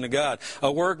approved unto God,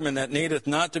 a workman that needeth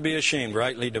not to be ashamed,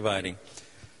 rightly dividing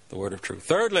the word of truth."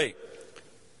 Thirdly,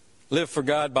 live for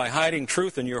God by hiding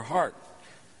truth in your heart.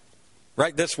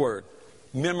 Write this word,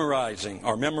 memorizing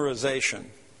or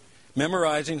memorization.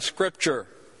 Memorizing Scripture.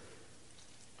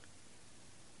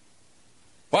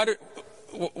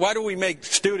 Why do we make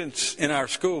students in our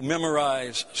school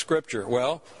memorize Scripture?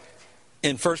 Well,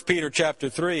 in 1 Peter chapter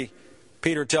 3,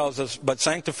 Peter tells us, "But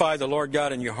sanctify the Lord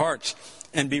God in your hearts,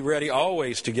 and be ready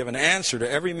always to give an answer to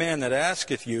every man that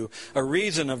asketh you a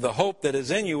reason of the hope that is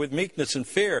in you with meekness and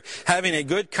fear, having a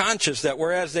good conscience, that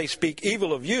whereas they speak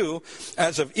evil of you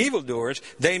as of evildoers,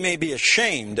 they may be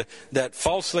ashamed that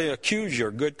falsely accuse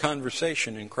your good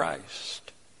conversation in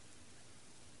Christ."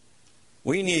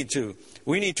 We need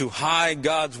to hide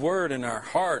God's word in our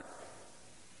heart,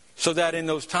 so that in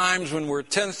those times when we're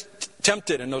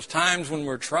tempted, in those times when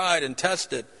we're tried and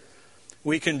tested,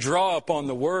 we can draw upon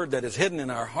the word that is hidden in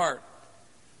our heart.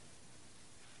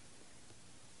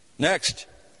 Next,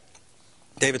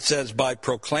 David says, by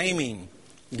proclaiming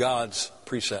God's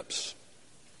precepts.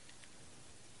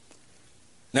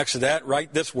 Next to that,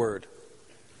 write this word,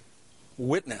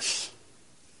 witness.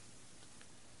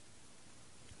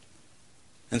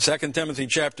 In 2 Timothy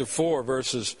chapter 4,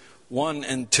 verses 1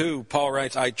 and 2, Paul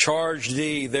writes, "I charge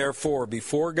thee therefore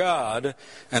before God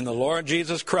and the Lord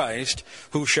Jesus Christ,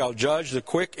 who shall judge the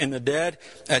quick and the dead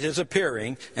at his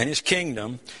appearing and his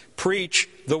kingdom, preach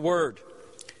the word.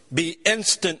 Be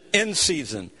instant in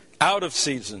season, out of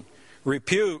season.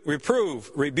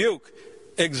 Reprove, rebuke,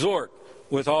 exhort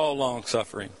with all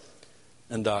longsuffering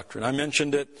and doctrine." I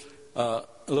mentioned it a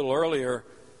little earlier.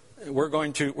 We're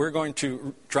going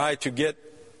to try to get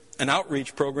an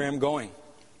outreach program going.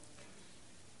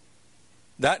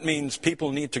 That means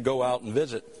people need to go out and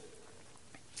visit.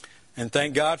 And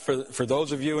thank God for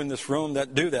those of you in this room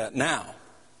that do that now.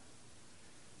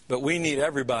 But we need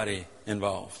everybody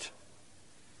involved.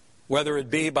 whether it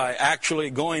be by actually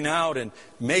going out and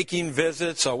making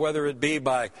visits, or whether it be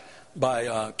by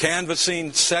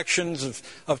canvassing sections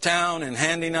of town and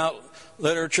handing out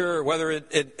literature, or whether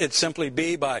it simply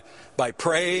be by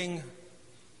praying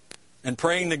and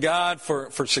praying to God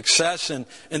for success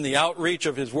in the outreach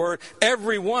of His Word.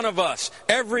 Every one of us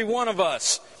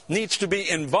needs to be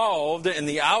involved in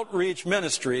the outreach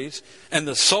ministries and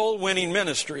the soul-winning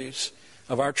ministries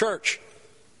of our church.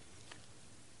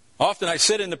 Often I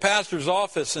sit in the pastor's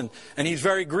office and he's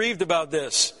very grieved about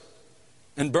this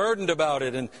and burdened about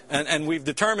it. And we've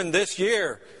determined this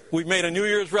year, we've made a New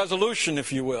Year's resolution,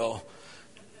 if you will.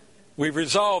 We've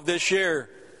resolved this year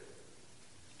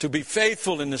to be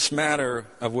faithful in this matter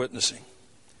of witnessing.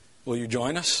 Will you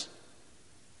join us?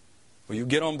 Will you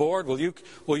get on board? Will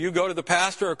you go to the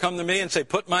pastor or come to me and say,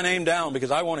 put my name down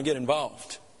because I want to get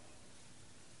involved?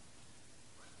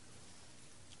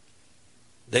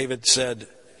 David said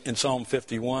in Psalm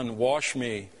 51, wash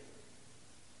me,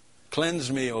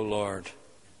 cleanse me, O Lord.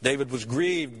 David was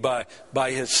grieved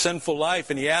by his sinful life,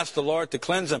 and he asked the Lord to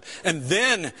cleanse him. And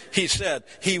then he said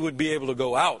he would be able to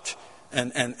go out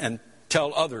and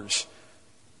tell others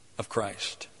of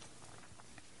Christ.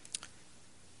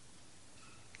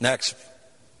 Next,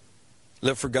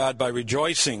 live for God by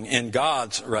rejoicing in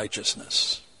God's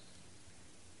righteousness.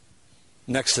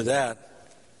 Next to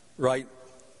that, write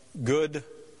good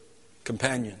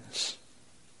companions.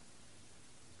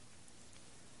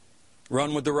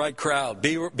 Run with the right crowd.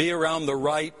 Be around the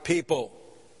right people.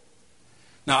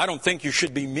 Now, I don't think you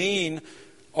should be mean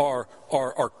or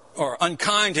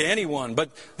unkind to anyone, but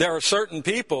there are certain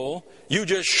people you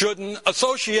just shouldn't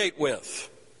associate with,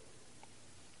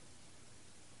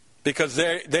 because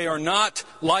they are not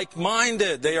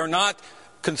like-minded. They are not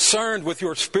concerned with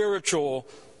your spiritual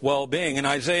well-being. In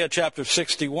Isaiah chapter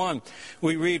 61,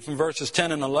 we read from verses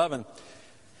 10 and 11,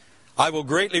 I will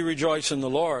greatly rejoice in the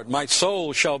Lord. My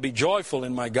soul shall be joyful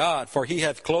in my God, for He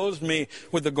hath clothed me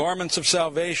with the garments of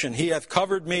salvation. He hath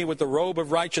covered me with the robe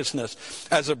of righteousness.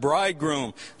 As a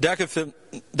bridegroom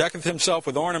decketh himself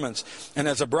with ornaments, and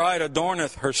as a bride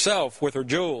adorneth herself with her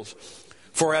jewels.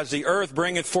 For as the earth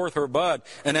bringeth forth her bud,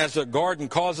 and as the garden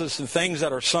causes the things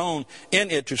that are sown in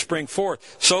it to spring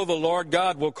forth, so the Lord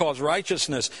God will cause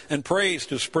righteousness and praise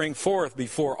to spring forth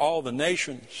before all the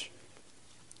nations.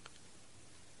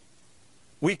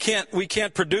 We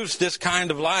can't produce this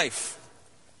kind of life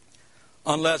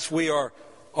unless we are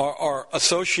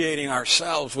associating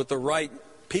ourselves with the right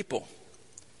people.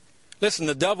 Listen,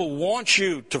 the devil wants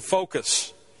you to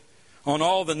focus on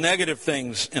all the negative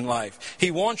things in life. He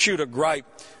wants you to gripe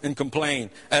and complain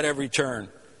at every turn.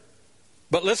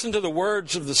 But listen to the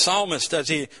words of the psalmist as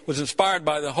he was inspired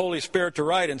by the Holy Spirit to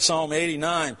write in Psalm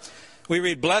 89. We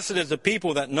read, blessed is the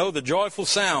people that know the joyful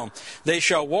sound. They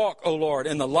shall walk, O Lord,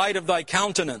 in the light of thy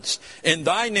countenance. In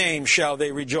thy name shall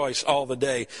they rejoice all the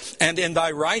day, and in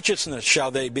thy righteousness shall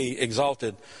they be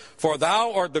exalted. For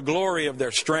thou art the glory of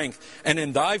their strength, and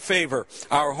in thy favor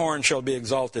our horn shall be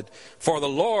exalted. For the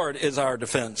Lord is our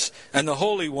defense, and the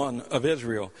Holy One of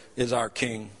Israel is our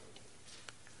King.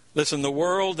 Listen, the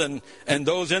world and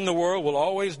those in the world will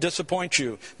always disappoint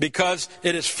you because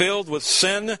it is filled with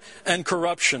sin and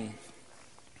corruption.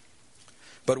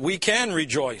 But we can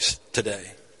rejoice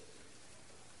today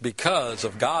because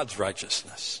of God's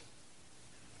righteousness.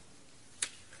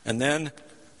 And then,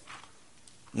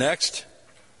 next,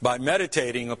 by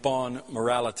meditating upon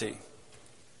morality.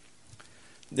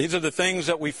 These are the things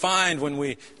that we find when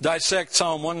we dissect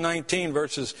Psalm 119,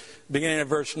 beginning at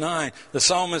verse 9. The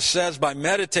psalmist says, by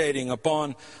meditating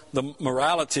upon the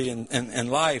morality in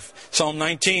life. Psalm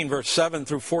 19, verse 7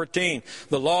 through 14.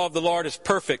 The law of the Lord is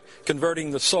perfect,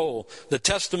 converting the soul. The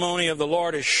testimony of the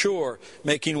Lord is sure,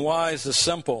 making wise the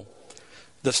simple.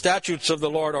 The statutes of the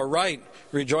Lord are right,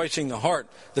 rejoicing the heart.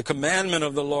 The commandment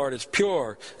of the Lord is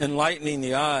pure, enlightening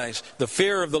the eyes. The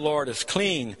fear of the Lord is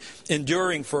clean,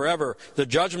 enduring forever. The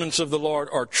judgments of the Lord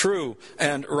are true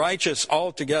and righteous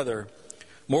altogether.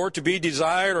 More to be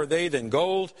desired are they than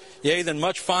gold, yea, than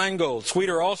much fine gold,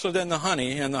 sweeter also than the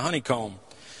honey and the honeycomb.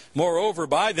 Moreover,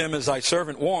 by them is thy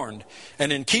servant warned,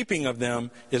 and in keeping of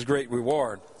them is great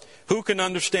reward. Who can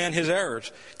understand his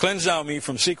errors? Cleanse thou me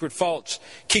from secret faults.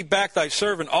 Keep back thy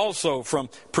servant also from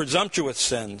presumptuous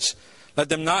sins. Let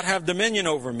them not have dominion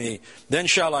over me. Then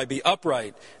shall I be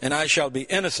upright, and I shall be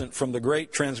innocent from the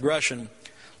great transgression.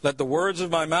 Let the words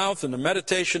of my mouth and the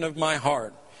meditation of my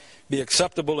heart be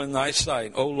acceptable in thy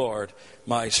sight, O Lord,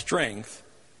 my strength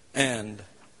and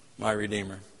my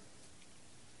Redeemer.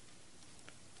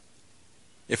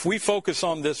 If we focus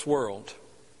on this world,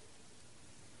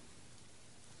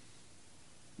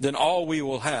 then all we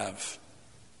will have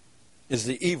is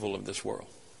the evil of this world.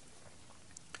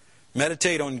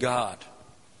 Meditate on God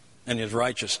and His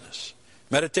righteousness.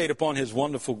 Meditate upon His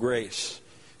wonderful grace,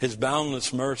 His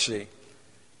boundless mercy,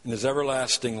 and His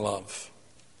everlasting love.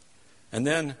 And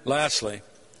then, lastly,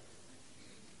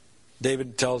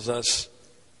 David tells us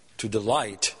to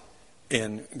delight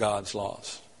in God's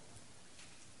laws.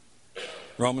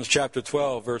 Romans chapter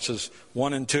 12, verses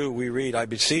 1 and 2, we read, I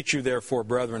beseech you therefore,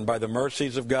 brethren, by the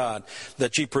mercies of God,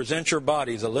 that ye present your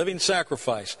bodies a living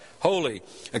sacrifice, holy,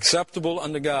 acceptable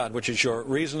unto God, which is your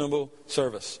reasonable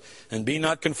service. And be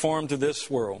not conformed to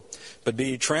this world, but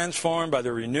be ye transformed by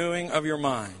the renewing of your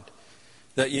mind,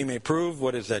 that ye may prove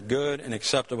what is that good and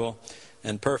acceptable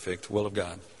and perfect will of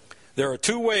God. There are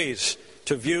two ways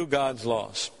to view God's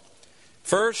laws.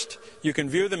 First, you can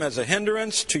view them as a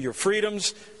hindrance to your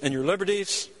freedoms and your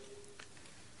liberties.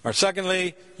 Or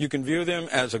secondly, you can view them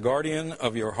as a guardian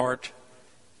of your heart,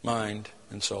 mind,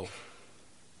 and soul.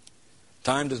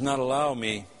 Time does not allow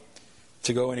me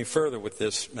to go any further with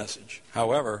this message.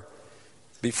 However,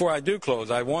 before I do close,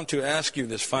 I want to ask you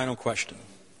this final question.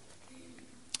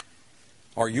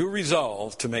 Are you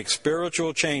resolved to make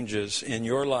spiritual changes in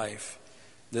your life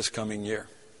this coming year?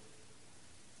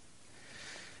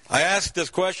 I ask this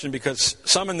question because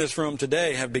some in this room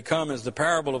today have become as the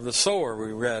parable of the sower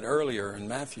we read earlier in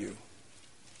Matthew.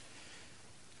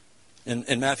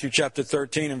 In Matthew chapter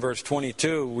 13 and verse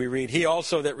 22, we read, He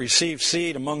also that received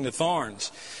seed among the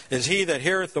thorns is he that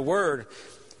heareth the word,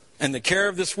 and the care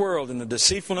of this world and the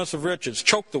deceitfulness of riches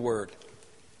choke the word,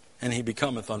 and he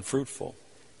becometh unfruitful.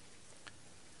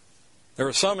 There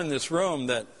are some in this room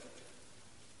that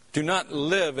do not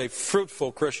live a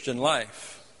fruitful Christian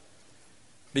life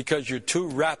because you're too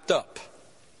wrapped up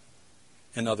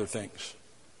in other things.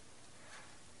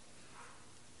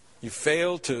 You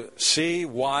fail to see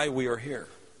why we are here.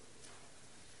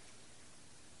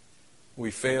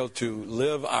 We fail to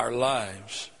live our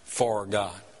lives for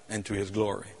God and to His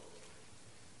glory.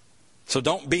 So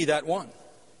don't be that one.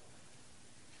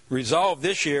 Resolve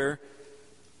this year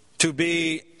to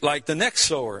be like the next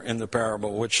sower in the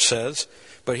parable, which says,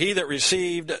 But he that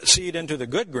received seed into the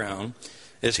good ground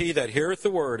is he that heareth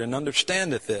the word and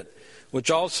understandeth it, which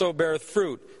also beareth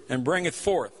fruit and bringeth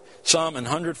forth, some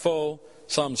 100-fold,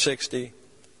 some 60,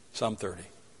 some 30.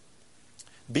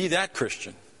 Be that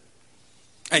Christian.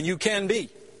 And you can be.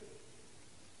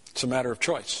 It's a matter of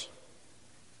choice.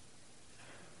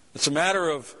 It's a matter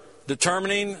of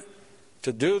determining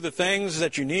to do the things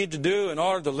that you need to do in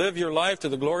order to live your life to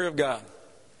the glory of God.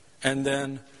 And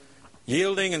then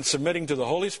yielding and submitting to the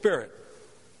Holy Spirit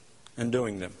and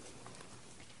doing them.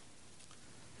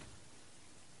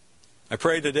 I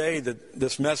pray today that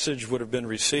this message would have been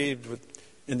received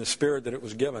in the spirit that it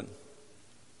was given.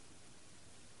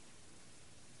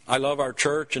 I love our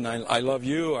church and I love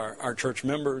you, our church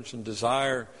members, and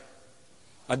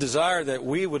I desire that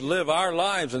we would live our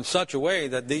lives in such a way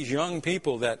that these young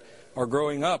people that are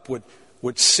growing up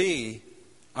would see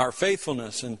our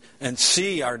faithfulness and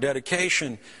see our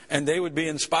dedication, and they would be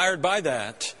inspired by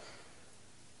that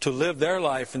to live their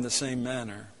life in the same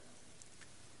manner.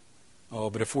 Oh,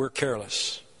 but if we're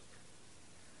careless,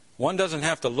 one doesn't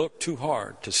have to look too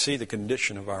hard to see the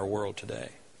condition of our world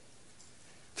today.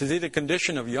 To see the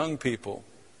condition of young people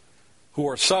who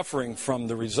are suffering from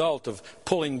the result of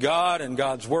pulling God and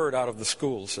God's Word out of the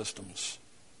school systems.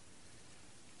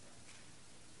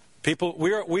 People,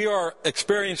 we are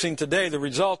experiencing today the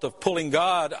result of pulling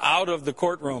God out of the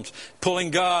courtrooms,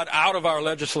 pulling God out of our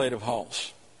legislative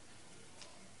halls.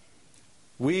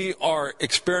 We are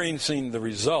experiencing the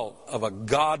result of a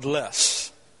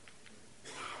godless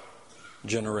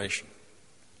generation.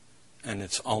 And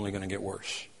it's only going to get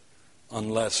worse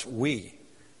unless we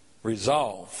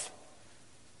resolve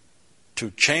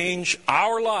to change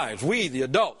our lives. We, the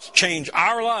adults, change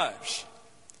our lives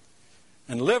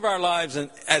and live our lives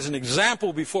as an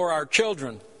example before our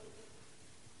children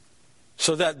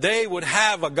so that they would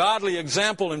have a godly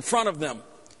example in front of them.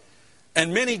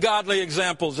 And many godly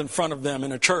examples in front of them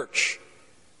in a church.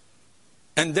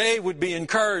 And they would be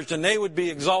encouraged and they would be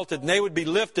exalted and they would be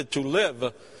lifted to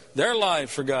live their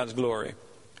lives for God's glory.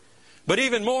 But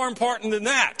even more important than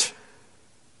that,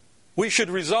 we should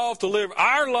resolve to live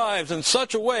our lives in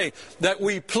such a way that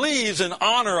we please and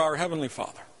honor our Heavenly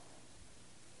Father.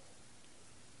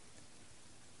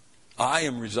 I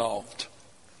am resolved.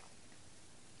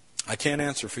 I can't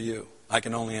answer for you. I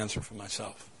can only answer for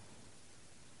myself.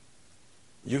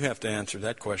 You have to answer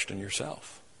that question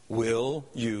yourself. Will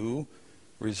you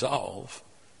resolve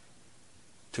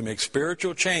to make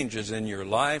spiritual changes in your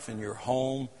life, in your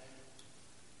home,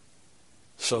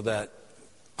 so that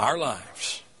our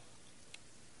lives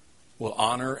will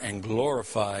honor and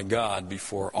glorify God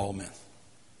before all men?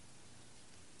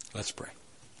 Let's pray.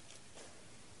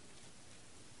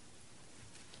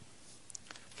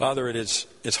 Father,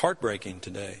 it's heartbreaking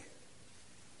today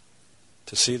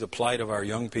to see the plight of our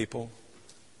young people,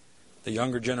 the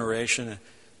younger generation.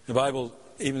 The Bible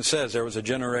even says there was a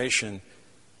generation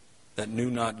that knew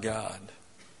not God.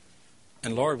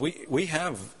 And Lord, we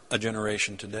have a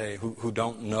generation today who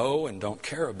don't know and don't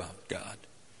care about God.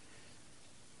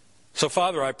 So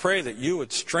Father, I pray that you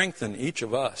would strengthen each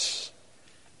of us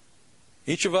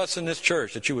in this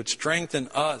church, that you would strengthen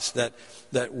us, that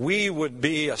we would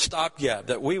be a stopgap,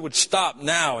 that we would stop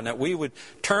now, and that we would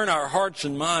turn our hearts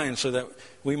and minds so that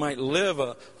we might live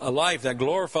a life that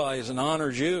glorifies and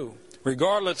honors you,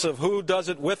 regardless of who does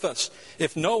it with us.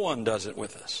 If no one does it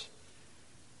with us,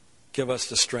 give us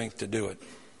the strength to do it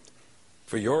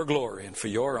for your glory and for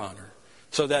your honor,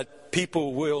 so that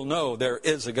people will know there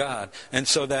is a God, and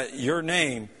so that your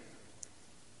name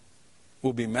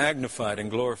will be magnified and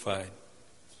glorified,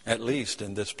 at least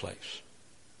in this place.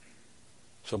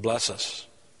 So bless us,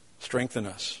 strengthen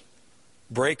us,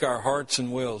 break our hearts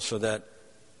and wills so that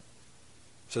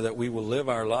we will live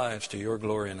our lives to your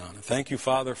glory and honor. Thank you,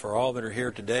 Father, for all that are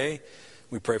here today.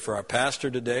 We pray for our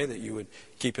pastor today, that you would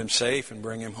keep him safe and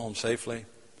bring him home safely.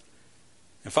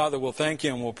 And Father, we'll thank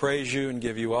you and we'll praise you and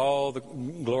give you all the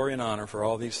glory and honor for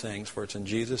all these things. For it's in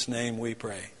Jesus' name we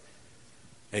pray.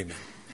 Amen.